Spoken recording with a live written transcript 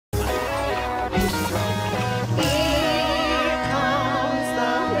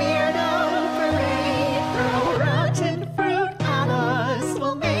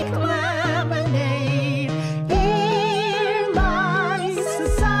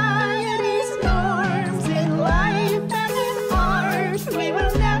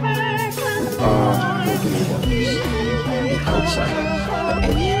outsiders,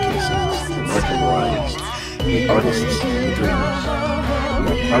 the edge cases, the marginalized, the artists, the dreamers.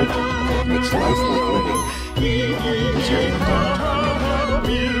 We are part of what makes life worth living. Deserve the doubt.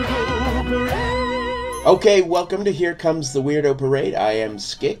 Okay, welcome to Here Comes the Weirdo Parade. I am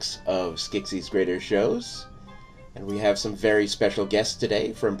Skix of Skixy's Greater Shows. And we have some very special guests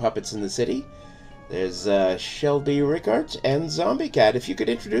today from Puppets in the City. There's Shelby, Rickart, and Zombie Cat. If you could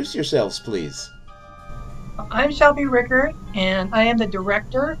introduce yourselves, please. I'm Shelby Rickart, and I am the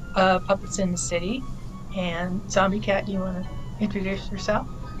director of Puppets in the City. And Zombie Cat, do you want to introduce yourself?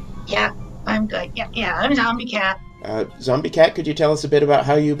 Yeah, I'm good. Yeah, I'm Zombie Cat. Zombie Cat, could you tell us a bit about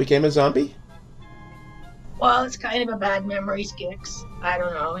how you became a zombie? Well, it's kind of a bad memory, Skix. I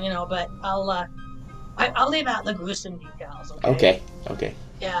don't know, but I'll leave out the gruesome details. Okay.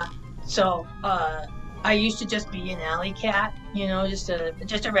 Yeah. So, I used to just be an alley cat, just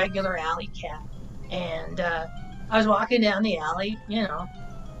a regular alley cat. And I was walking down the alley,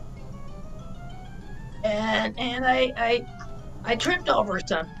 and I tripped over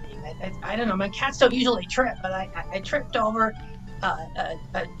something. I don't know, my cats don't usually trip, but I tripped over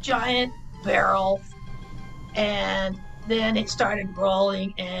a giant barrel, and then it started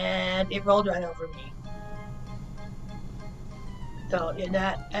rolling, and it rolled right over me. So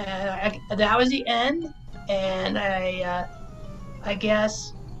that was the end, and I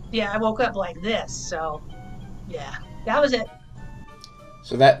guess, I woke up like this. So yeah, that was it.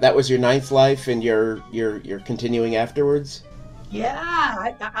 So that was your ninth life, and you're continuing afterwards?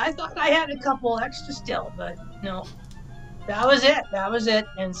 Yeah, I thought I had a couple extra still, but no, that was it.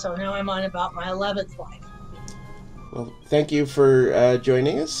 And so now I'm on about my 11th life. Well, thank you for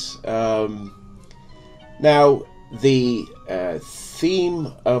joining us. Now, the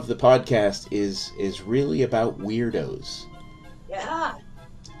theme of the podcast is really about weirdos. Yeah.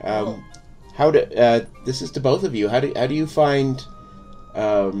 This is to both of you. How do you find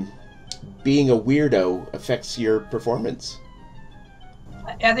being a weirdo affects your performance?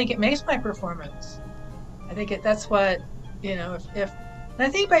 I think it makes my performance. I think that's what, if and I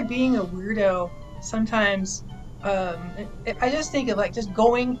think by being a weirdo, sometimes I just think of like just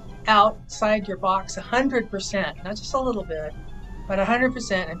going outside your box 100%, not just a little bit, but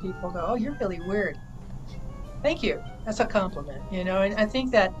 100%, and people go, "Oh, you're really weird." Thank you. That's a compliment, and I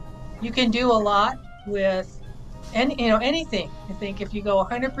think that you can do a lot with anything. I think if you go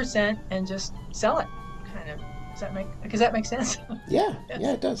 100% and just sell it, kind of. Does that make sense? Yeah,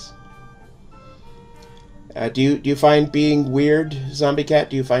 it does. Do you find being weird, Zombie Cat?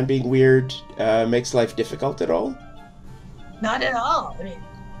 Do you find being weird makes life difficult at all? Not at all. I mean,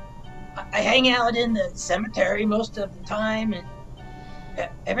 I hang out in the cemetery most of the time, and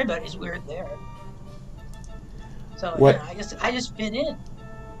everybody's weird there. So I just fit in.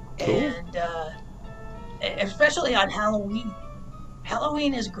 Cool. And especially on Halloween.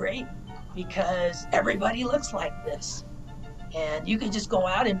 Halloween is great because everybody looks like this, and you can just go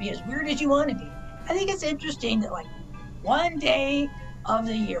out and be as weird as you want to be. I think it's interesting that like one day of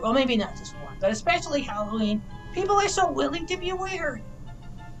the year, well, maybe not just one, but especially Halloween, people are so willing to be weird,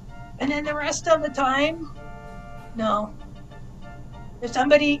 and then the rest of the time, no. If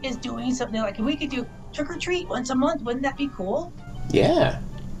somebody is doing something, like if we could do trick or treat once a month, wouldn't that be cool? Yeah.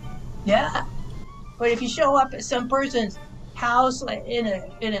 But if you show up at some person's house like in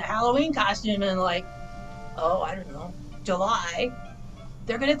a Halloween costume and like, oh, I don't know, July,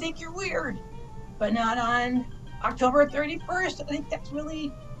 they're gonna think you're weird. But not on October 31st. I think that's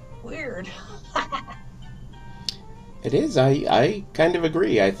really weird. It is. I kind of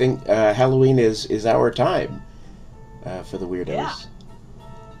agree. I think Halloween is our time for the weirdos.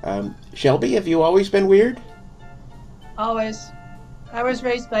 Yeah. Shelby, have you always been weird? Always. I was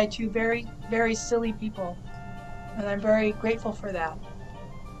raised by two very, very silly people, and I'm very grateful for that.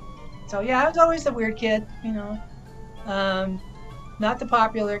 So yeah, I was always the weird kid, not the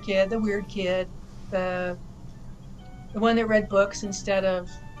popular kid, the weird kid, the one that read books instead of,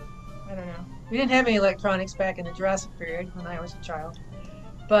 I don't know. We didn't have any electronics back in the Jurassic period when I was a child,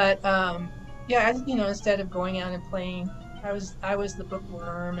 but instead of going out and playing, I was the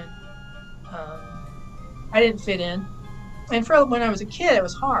bookworm, and I didn't fit in. And when I was a kid, it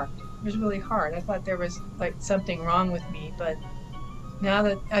was hard. It was really hard. I thought there was like something wrong with me, but now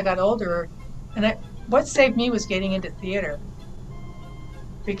that I got older, what saved me was getting into theater,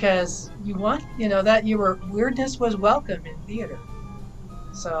 because weirdness was welcome in theater.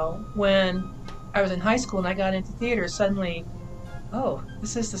 So when I was in high school and I got into theater, suddenly, oh,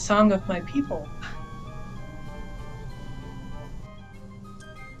 this is the song of my people.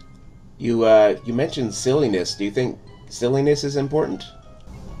 You mentioned silliness. Do you think silliness is important?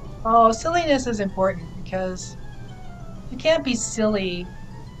 Oh, silliness is important because you can't be silly.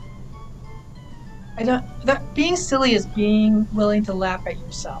 Being silly is being willing to laugh at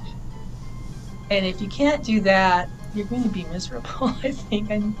yourself. And if you can't do that, you're going to be miserable, I think,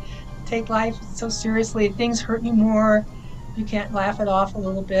 and take life so seriously. Things hurt you more. You can't laugh it off a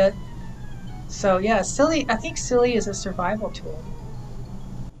little bit. So yeah, silly. I think silly is a survival tool.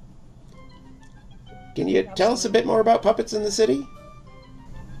 Can you tell us a bit more about Puppets in the City?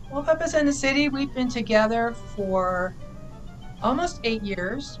 Well, Puppets in the City, we've been together for almost 8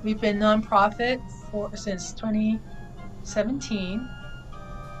 years. We've been nonprofit since 2017,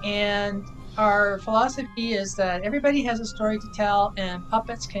 and our philosophy is that everybody has a story to tell, and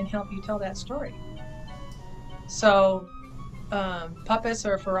puppets can help you tell that story. So puppets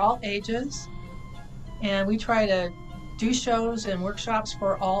are for all ages, and we try to do shows and workshops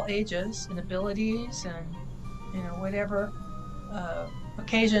for all ages and abilities and whatever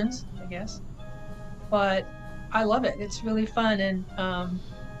occasions, I guess. But I love it. It's really fun, and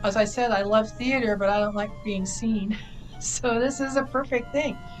as I said, I love theater, but I don't like being seen. So this is a perfect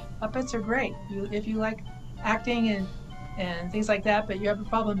thing. Puppets are great. If you like acting and things like that, but you have a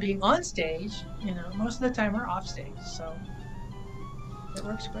problem being on stage, most of the time we're off stage, so it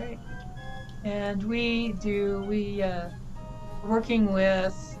works great. And we're working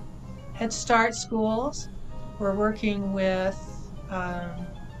with Head Start schools. We're working with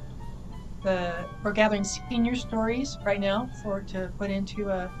we're gathering senior stories right now to put into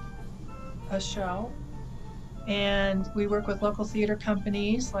a show. And we work with local theater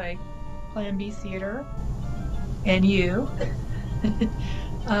companies like Plan B Theater and you.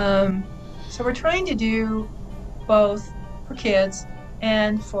 So we're trying to do both for kids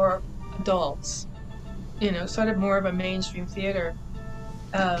and for adults, sort of more of a mainstream theater.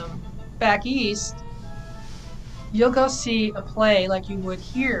 Back east, you'll go see a play like you would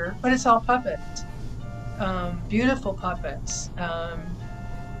here, but it's all puppets. Beautiful puppets.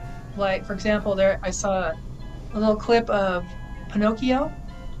 Like, for example, I saw a little clip of Pinocchio,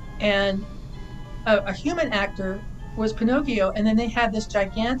 and a human actor was Pinocchio, and then they had this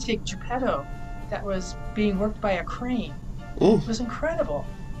gigantic Geppetto that was being worked by a crane. Ooh. It was incredible.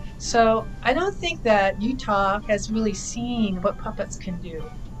 So I don't think that Utah has really seen what puppets can do.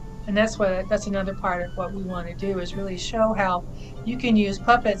 And that's another part of what we want to do, is really show how you can use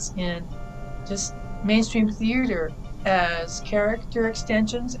puppets in just mainstream theater as character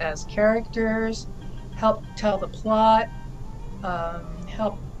extensions, as characters, help tell the plot,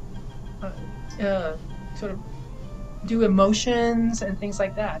 help sort of do emotions and things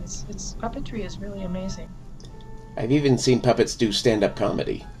like that. It's puppetry is really amazing. I've even seen puppets do stand-up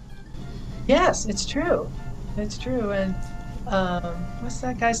comedy. Yes, it's true. It's true. And what's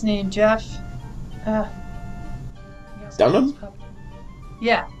that guy's name? Jeff? Dunham?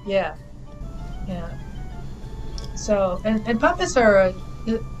 Yeah. So, and puppets are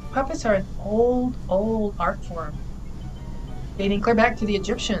an old art form, dating clear back to the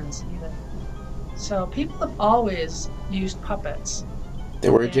Egyptians even. So people have always used puppets.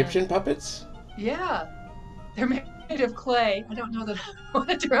 There were Egyptian puppets? Yeah. They're made of clay. I don't know that I want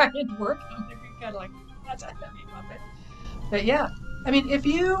to try and work on them. You're kind of like, that's a heavy puppet. But yeah, I mean,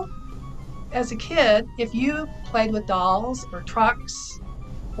 as a kid, if you played with dolls or trucks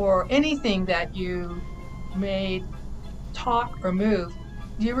or anything that you made talk or move,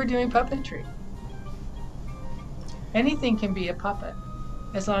 you were doing puppetry. Anything can be a puppet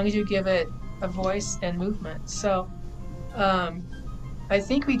as long as you give it a voice and movement. So I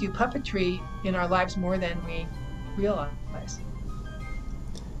think we do puppetry in our lives more than we realize.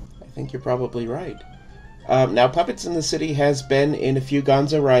 I think you're probably right. Now, Puppets in the City has been in a few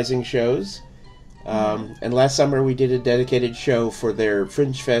Gonzo Rising shows. And last summer we did a dedicated show for their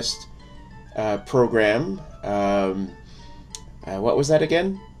Fringe Fest program. What was that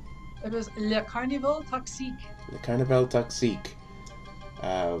again? It was Le Carnival Toxique. Le Carnival Toxique,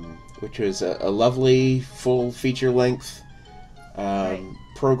 which was a lovely full feature-length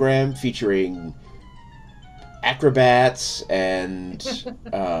program featuring acrobats and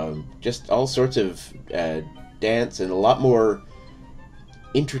just all sorts of dance and a lot more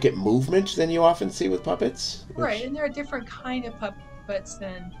intricate movement than you often see with puppets. Right, and there are different kind of puppets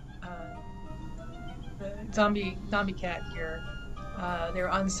than the zombie cat here.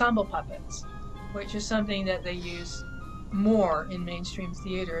 They're ensemble puppets, which is something that they use more in mainstream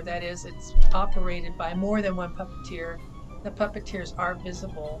theater. That is, it's operated by more than one puppeteer. The puppeteers are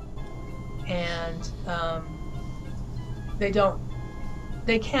visible, and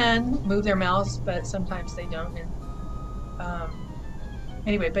they can move their mouths, but sometimes they don't. And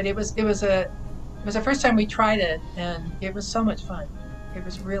anyway, but it was the first time we tried it, and it was so much fun. It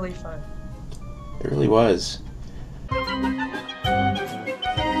was really fun. It really was.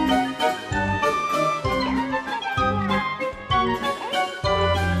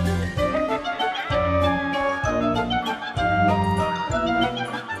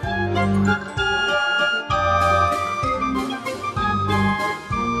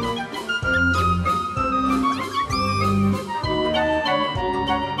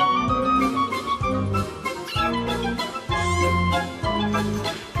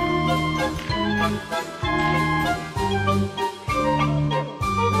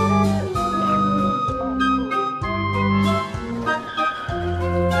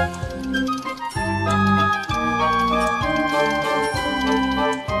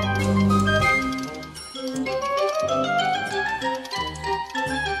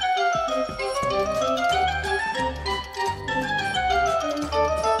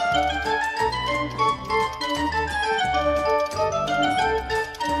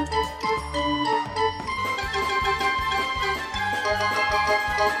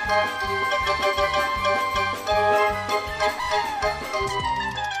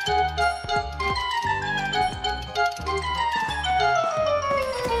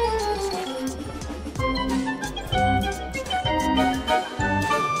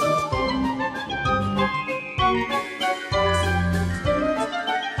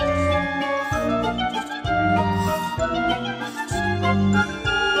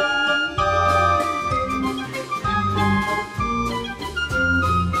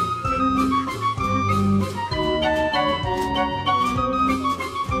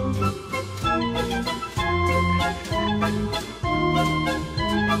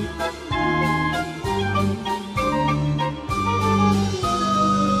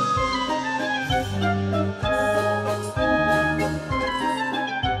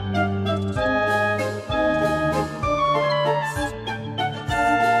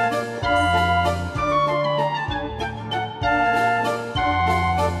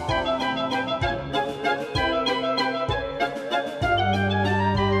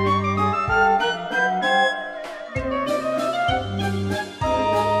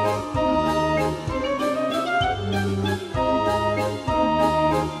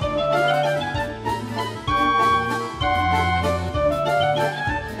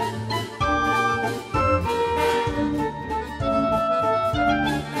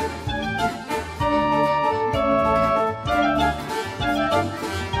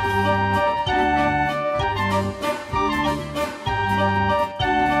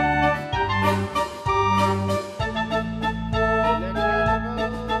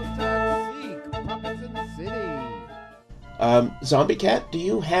 Zombie Cat, do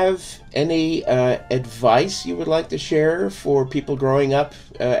you have any advice you would like to share for people growing up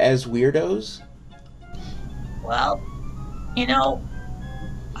as weirdos? Well, you know,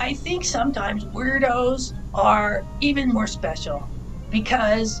 I think sometimes weirdos are even more special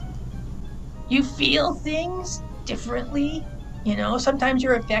because you feel things differently. You know, sometimes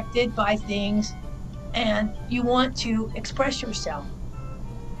you're affected by things and you want to express yourself.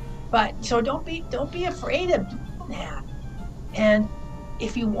 But so don't be afraid of doing that. And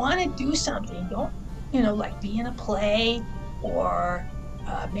if you want to do something, don't, like be in a play or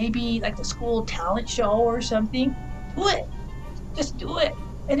maybe like the school talent show or something, do it. Just do it.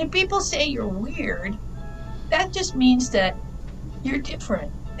 And if people say you're weird, that just means that you're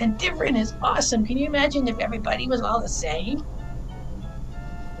different. And different is awesome. Can you imagine if everybody was all the same?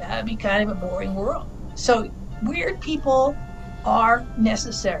 That would be kind of a boring world. So weird people are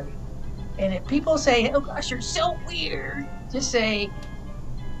necessary. And if people say, oh gosh, you're so weird, just say,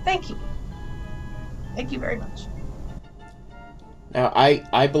 thank you. Thank you very much. Now,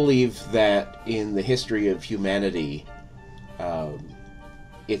 I believe that in the history of humanity,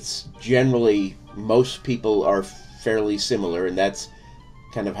 it's generally, most people are fairly similar, and that's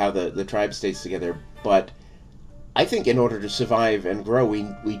kind of how the tribe stays together. But I think in order to survive and grow,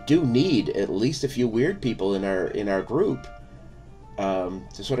 we do need at least a few weird people in our group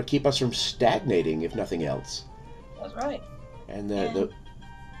to sort of keep us from stagnating, if nothing else. That's right. And go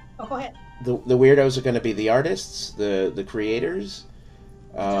ahead. The weirdos are going to be the artists, the creators.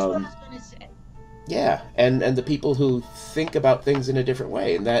 That's what I was going to say. Yeah, and the people who think about things in a different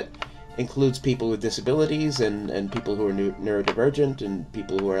way, and that includes people with disabilities and people who are neurodivergent and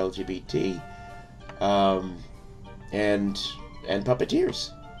people who are LGBT, and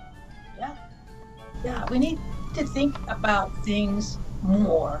puppeteers. Yeah, we need to think about things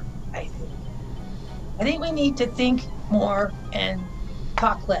more, I think. I think we need to think more and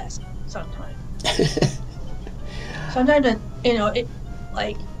talk less sometimes. Sometimes,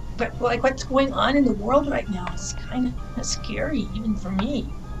 but what's going on in the world right now is kind of scary, even for me,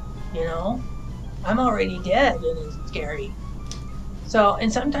 I'm already dead and it's scary. So,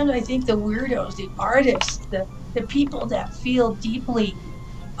 and sometimes I think the weirdos, the artists, the people that feel deeply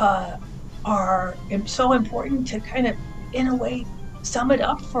uh, are so important to kind of, in a way, sum it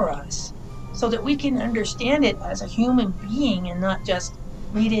up for us so that we can understand it as a human being and not just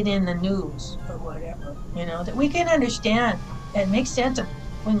read it in the news or whatever, that we can understand and make sense of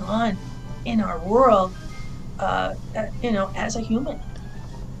what's going on in our world, as a human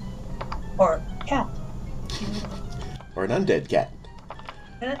or cat, you know, Or an undead cat.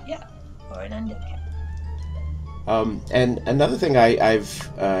 yeah, or an undead cat. And another thing I've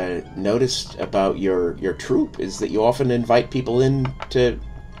noticed about your troupe is that you often invite people in to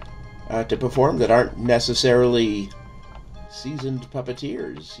perform that aren't necessarily seasoned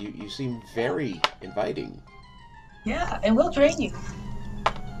puppeteers. You seem very inviting. Yeah, and we'll train you.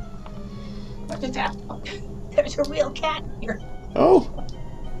 What is that? There's a real cat here. Oh.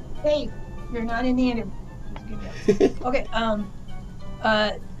 Hey, you're not in the interview. Okay.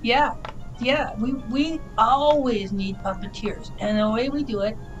 Yeah. We always need puppeteers, and the way we do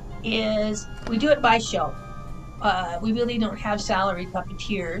it is we do it by show. We really don't have salaried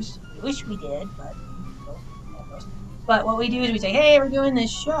puppeteers. We wish we did, but But what we do is we say, hey, we're doing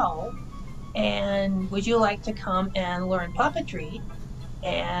this show, and would you like to come and learn puppetry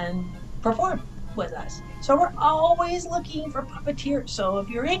and perform with us? So we're always looking for puppeteers. So if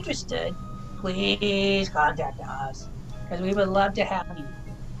you're interested, please contact us, because we would love to have you.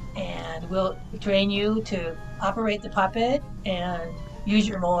 And we'll train you to operate the puppet and use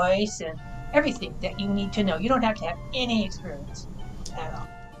your voice and everything that you need to know. You don't have to have any experience at all.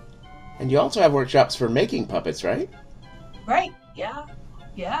 And you also have workshops for making puppets, right? Right, yeah.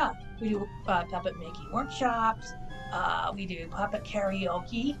 We do puppet making workshops. We do puppet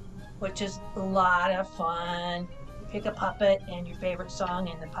karaoke, which is a lot of fun. You pick a puppet and your favorite song,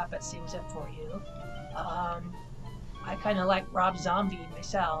 and the puppet sings it for you. I kind of like Rob Zombie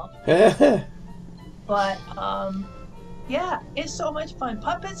myself. But, yeah, it's so much fun.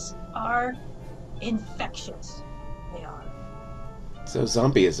 Puppets are infectious. They are. So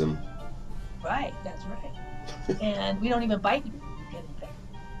zombieism. Right, that's right. And we don't even bite you. Get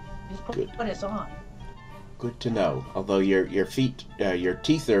infected. Just put us on. Good to know. Although your feet, your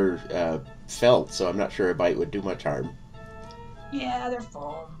teeth are felt, so I'm not sure a bite would do much harm. Yeah, they're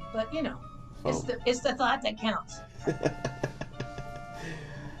foam, but it's the thought that counts.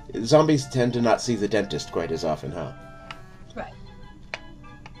 Zombies tend to not see the dentist quite as often, huh? Right.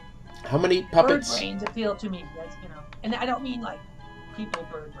 How many puppets? Bird brains appeal to me, that's, and I don't mean like people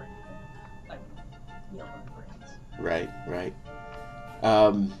bird brains, like real bird brains. Right.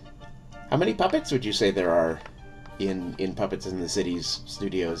 How many puppets would you say there are in Puppets in the City's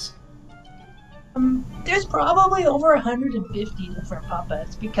studios? There's probably over 150 different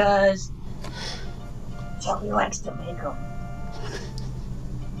puppets because Shelby likes to make them.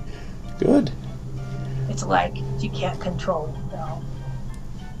 Good. It's like you can't control it, though.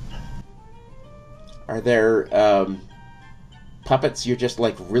 Are there puppets you're just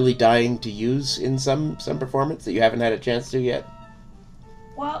like really dying to use in some performance that you haven't had a chance to yet?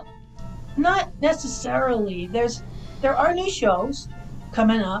 Well, not necessarily. There are new shows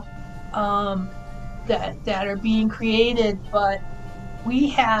coming up that are being created, but we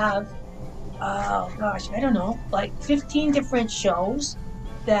have I don't know, like 15 different shows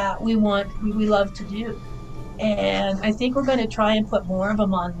that we love to do, and I think we're going to try and put more of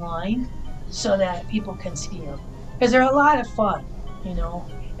them online so that people can see them, because they're a lot of fun, and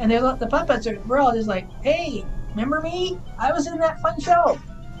the puppets we're all just like, hey, remember me? I was in that fun show.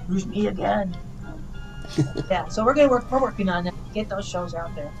 Who's me again? Yeah, so we're working on that, get those shows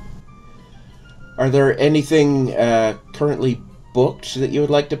out there. Are there anything currently booked that you would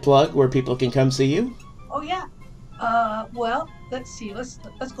like to plug where people can come see you? Oh yeah. Well, let's see. Let's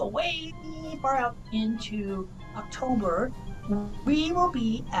go way far out into October. We will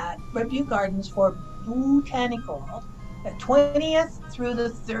be at Redview Gardens for Botanical the 20th through the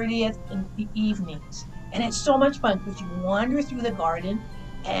 30th in the evenings, and it's so much fun because you wander through the garden,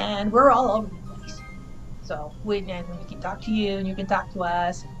 and we're all over the place. So we can talk to you, and you can talk to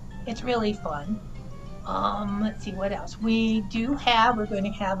us. It's really fun. Let's see what else. We're going to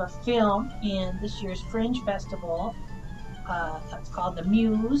have a film in this year's Fringe Festival. It's called The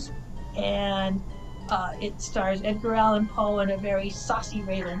Muse, and it stars Edgar Allan Poe and a very saucy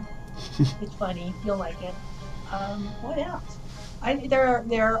Raven. It's funny. You'll like it. What else?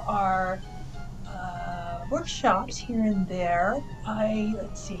 There are workshops here and there.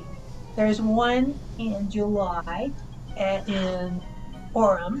 Let's see. There's one in July in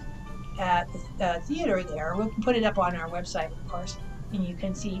Orem at the theater there. We can put it up on our website, of course, and you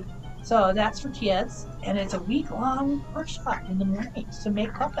can see So that's for kids, and it's a week-long workshop in the mornings to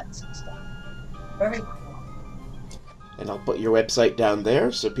make puppets and stuff. Very cool. And I'll put your website down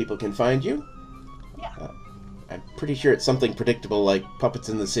there so people can find you. Yeah. I'm pretty sure it's something predictable like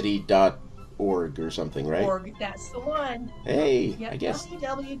puppetsinthecity.org or something, right? Org, that's the one. Hey, Yep, I guess.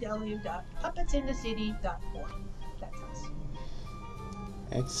 www.puppetsinthecity.org. That's us.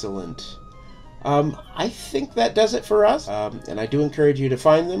 Excellent. I think that does it for us. And I do encourage you to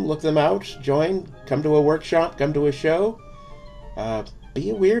find them, look them out, join, come to a workshop, come to a show. Be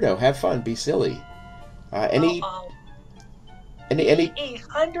a weirdo, have fun, be silly. Any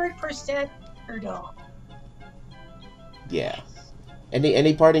 100% weirdo. Yeah.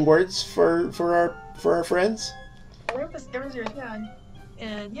 Any parting words for our friends? Yeah.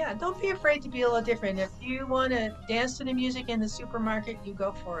 And yeah, don't be afraid to be a little different. If you want to dance to the music in the supermarket, you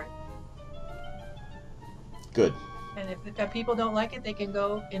go for it. Good. And if people don't like it, they can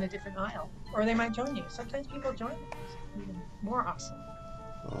go in a different aisle, or they might join you. Sometimes people join us. Even more awesome.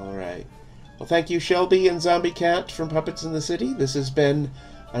 All right. Well, thank you, Shelby and Zombie Cat from Puppets in the City. This has been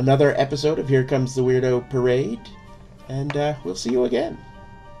another episode of Here Comes the Weirdo Parade, and we'll see you again.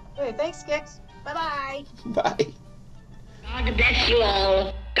 Hey, thanks, Kix. Bye-bye. Bye. God bless you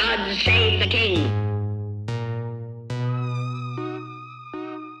all. God save the king.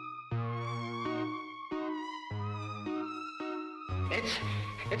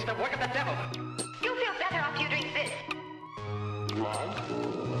 It's the work of the devil. You'll feel better after you drink this. Glug?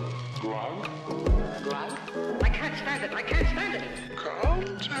 Glug? Glug? I can't stand it. I can't stand it.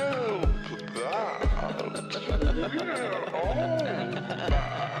 Can't help that. We're all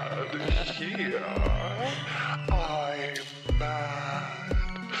mad here. I'm mad.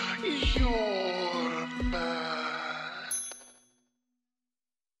 You're mad.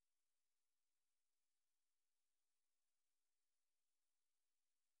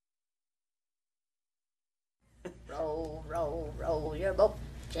 Roll, roll, roll your boat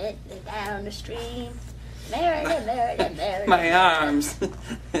gently down the stream. Merrily, merrily, merrily. My arms.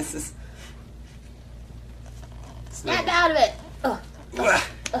 This is. Snap out of it. No,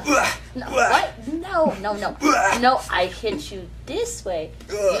 what? No, no, no. No, I hit you this way.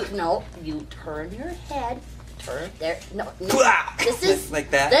 You turn your head. Turn there. No, no. This is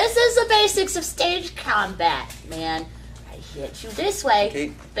like that. This is the basics of stage combat, man. I hit you this way.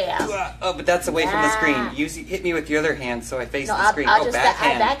 Okay. Bam. Oh, but that's away from the screen. Hit me with your other hand so I face No, the screen. I'll Oh, just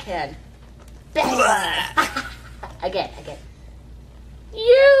backhand. Bam. Again.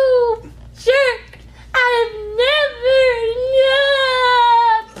 You jerk! I've never.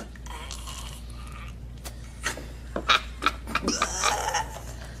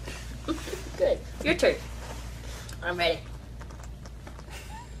 Good. Your turn. I'm ready.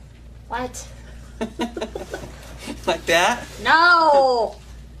 What? Like that? No.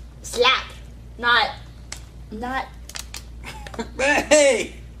 Slap. Not.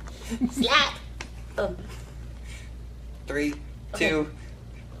 Hey! Slap. 3, 2,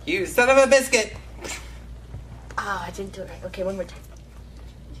 you son of a biscuit! Oh, I didn't do it right. Okay, one more time.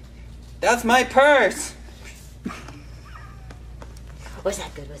 That's my purse! Was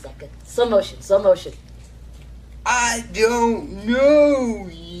that good? Slow motion. I don't know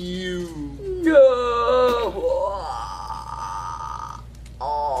you. No.